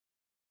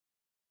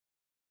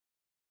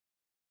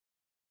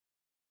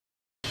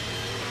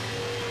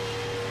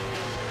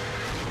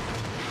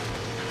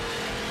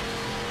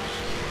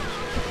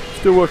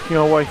Still working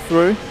our way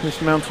through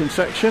this mountain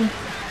section,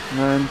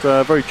 and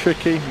very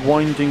tricky,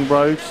 winding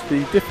roads.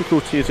 The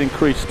difficulty has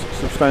increased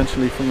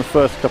substantially from the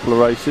first couple of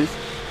races,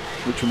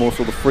 which are more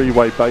sort of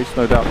freeway based.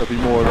 No doubt there'll be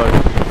more of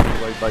those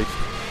freeway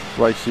based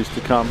races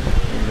to come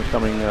in the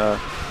coming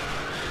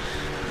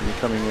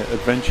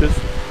adventures.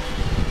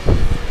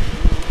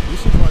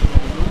 This is like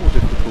a normal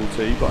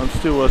difficulty, but I'm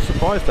still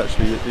surprised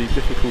actually at the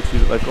difficulty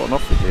that they've got on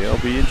offer here. It'll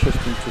be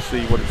interesting to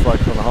see what it's like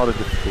on the harder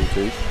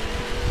difficulties.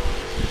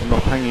 I'm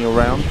not hanging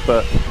around,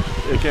 but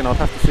again I'd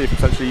have to see if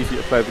it's actually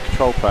easier to play with the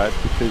control pad,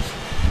 because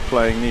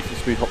playing Need for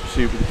Speed Hot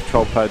Pursuit with the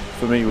control pad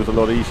for me was a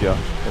lot easier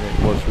than it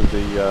was with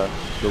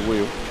the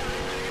wheel.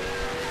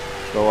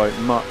 So I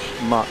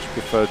much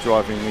prefer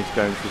driving these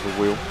games with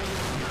a wheel.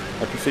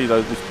 I can see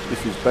though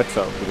this is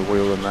better with a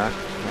wheel than that,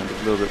 and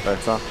it's a little bit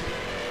better.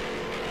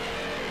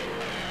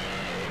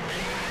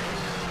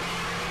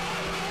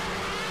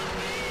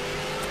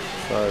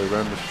 So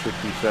around this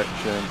tricky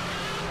section.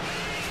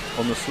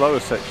 On the slower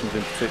sections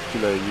in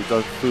particular, you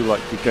don't feel like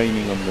you're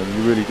gaining on them.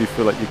 You really do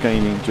feel like you're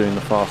gaining during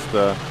the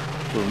faster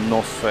sort of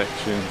NOS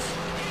sections.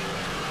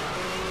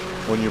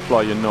 When you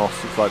apply your NOS,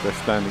 it's like they're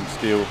standing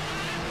still.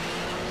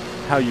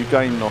 How you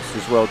gain NOS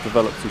as well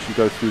develops as you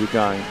go through the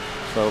game.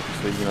 So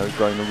obviously, you know,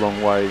 going the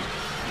wrong way,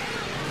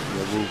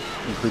 will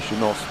increase your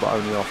NOS, but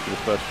only after the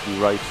first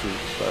few races.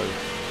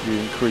 So you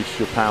increase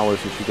your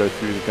powers as you go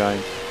through the game,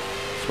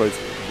 I suppose,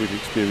 with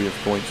experience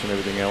points and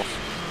everything else.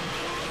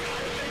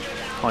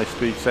 High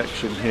speed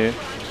section here.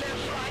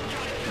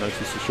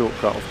 Notice the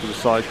shortcut off to the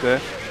side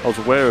there. I was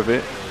aware of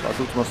it, but I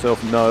thought to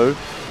myself, no,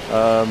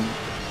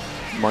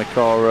 my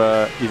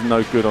car is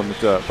no good on the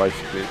dirt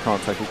basically. It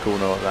can't take a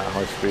corner at that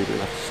high speed, it'll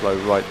have to slow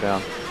right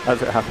down.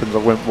 As it happens, I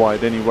went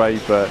wide anyway,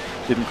 but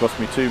it didn't cost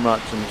me too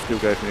much and it still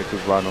gave me a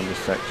good run on this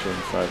section,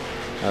 so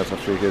as I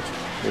figured,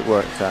 it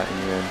worked out in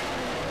the end.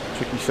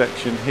 Tricky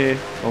section here,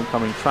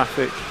 oncoming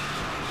traffic.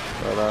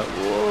 But,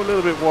 a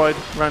little bit wide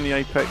around the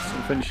apex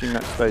and finishing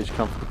that stage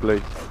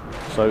comfortably,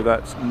 so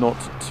that's not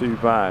too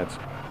bad.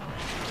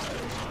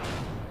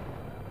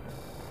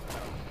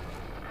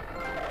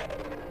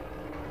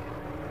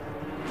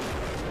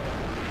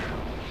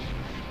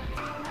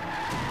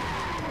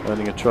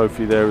 Earning a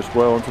trophy there as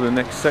well. Onto the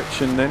next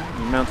section then,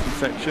 the mountain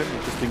section.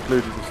 It just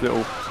included this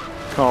little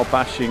car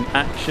bashing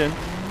action,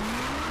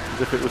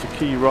 as if it was a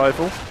key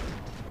rival.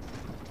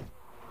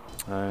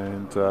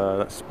 And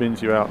that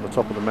spins you out on the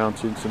top of the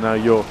mountain, so now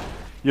you're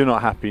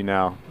not happy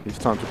now. It's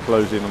time to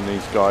close in on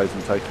these guys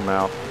and take them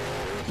out.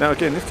 Now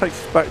again, this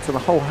takes us back to the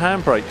whole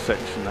handbrake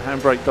section. The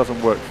handbrake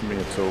doesn't work for me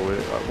at all.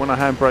 When I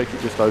handbrake, it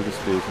just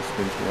oversteers and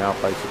spins me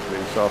out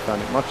basically. So I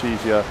found it much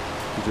easier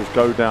to just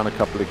go down a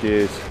couple of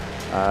gears,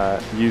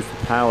 use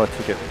the power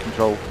to get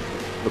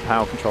the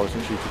power control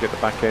essentially to get the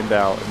back end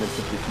out, and then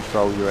simply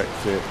control your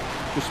exit.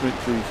 Just meant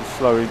to use a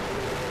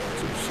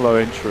slow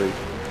entry,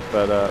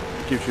 but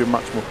gives you a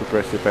much more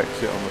progressive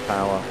exit on the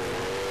power.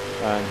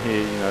 And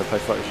here, you know, a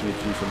place like this, you need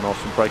to use a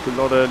NOS and brake a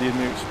lot earlier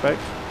than you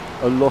expect.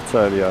 A lot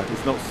earlier.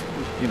 It's not,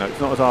 you know, it's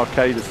not as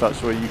arcade as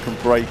such where you can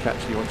brake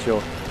actually once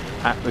you're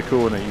at the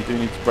corner. You do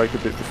need to brake a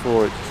bit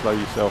before it to slow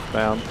yourself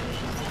down.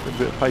 A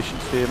bit of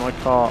patience here. My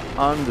car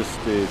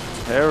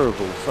understeered,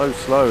 terrible, so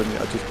slow, and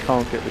I just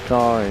can't get the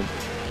car in.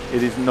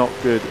 It is not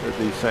good at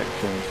these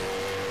sections.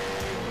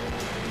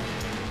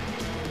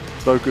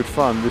 So good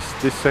fun.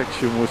 This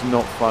section was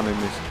not fun in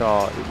this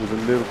car. It was a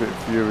little bit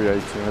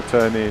infuriating. I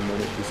turn in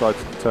and it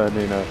decides to turn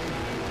in a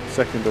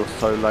second or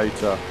so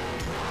later.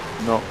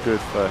 Not good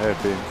for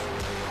hairpins.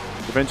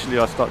 Eventually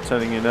I start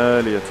turning in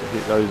earlier to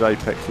hit those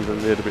apexes a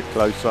little bit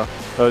closer.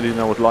 Earlier than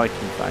I would like,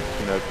 in fact,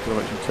 you know, because I'm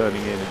actually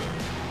turning in and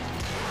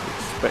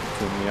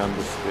expecting the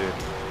understeer.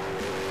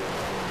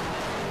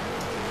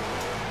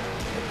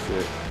 That's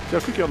it. So I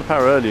could get on the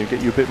power earlier and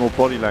get you a bit more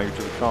body language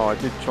of the car. I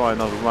did try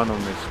another run on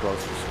this while I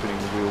was spinning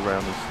the wheel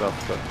around and stuff,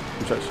 but it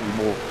was actually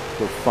more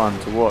sort of fun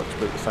to watch,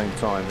 but at the same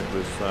time it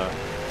was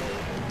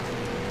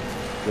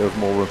there was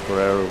more room for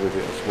error with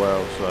it as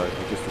well, so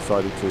I just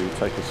decided to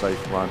take a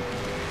safe run.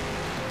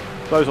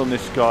 Close on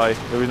this guy,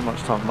 there isn't much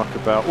time to muck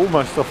about,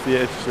 almost off the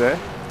edge there.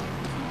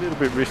 It's a little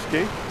bit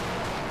risky.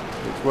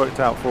 It's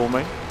worked out for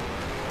me,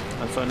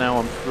 and so now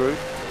I'm through.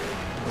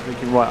 I'm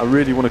thinking, right, I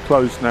really want to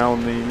close now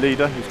on the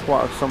leader. He's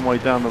quite some way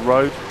down the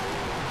road.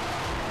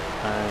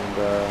 And,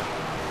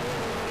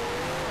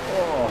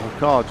 the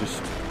car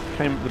just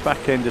came at the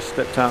back end, just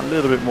stepped out a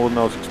little bit more than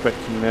I was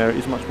expecting there. It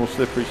is a much more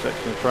slippery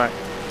section of track.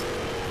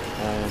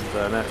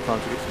 And now it's time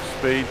to get some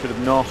speed, bit of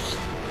NOS.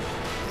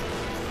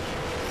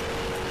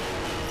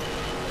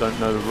 Don't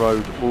know the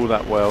road all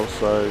that well,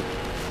 so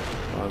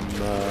I'm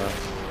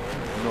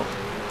not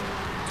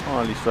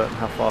entirely certain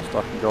how fast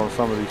I can go on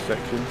some of these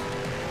sections.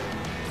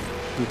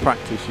 In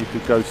practice you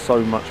could go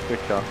so much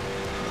quicker,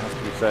 it has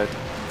to be said.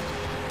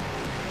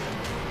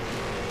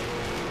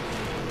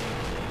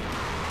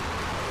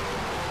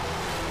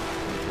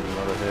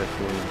 Another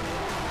hairpin.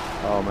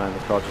 Oh man, the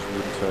car just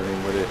wouldn't turn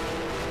in with it.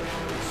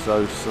 It's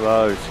so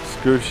slow, it's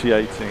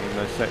excruciating in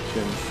those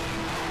sections.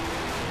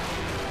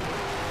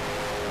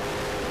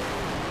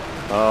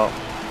 Oh,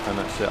 and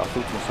that's it. I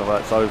thought to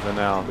myself, it's over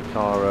now. The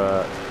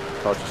car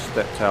just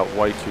stepped out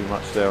way too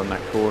much there on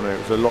that corner. It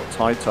was a lot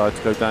tighter. I had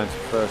to go down to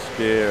first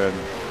gear and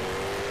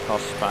the car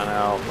span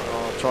out.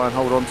 I'll try and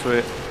hold on to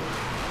it.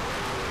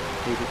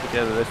 Keep it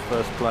together, this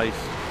first place.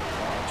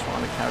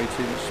 Trying to carry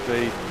too much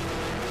speed.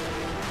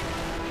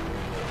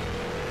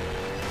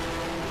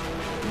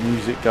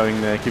 Music going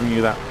there, giving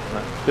you that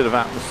bit of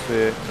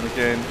atmosphere. And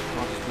again,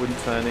 I just wouldn't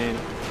turn in.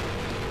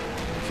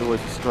 It's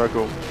always a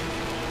struggle.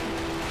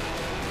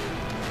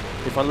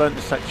 If I learnt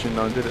the section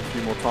though and did it a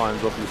few more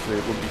times, obviously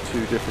it wouldn't be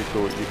too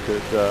difficult. You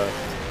could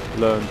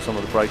learn some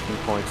of the braking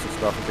points and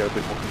stuff and get a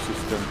bit more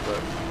consistent.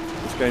 But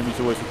this game is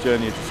always a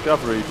journey of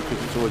discovery because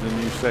it's always a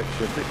new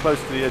section. A bit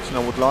close to the edge than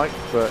I would like,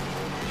 but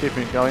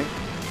keeping it going.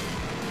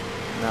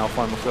 Now I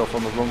find myself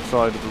on the wrong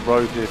side of the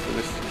road here for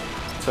this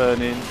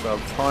turn in, so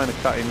I'm trying to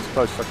cut in as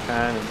close as I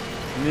can,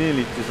 and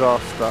nearly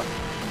disaster.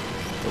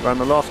 Around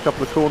the last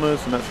couple of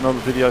corners, and that's another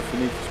video for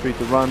NFS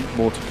The Run,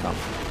 more to come.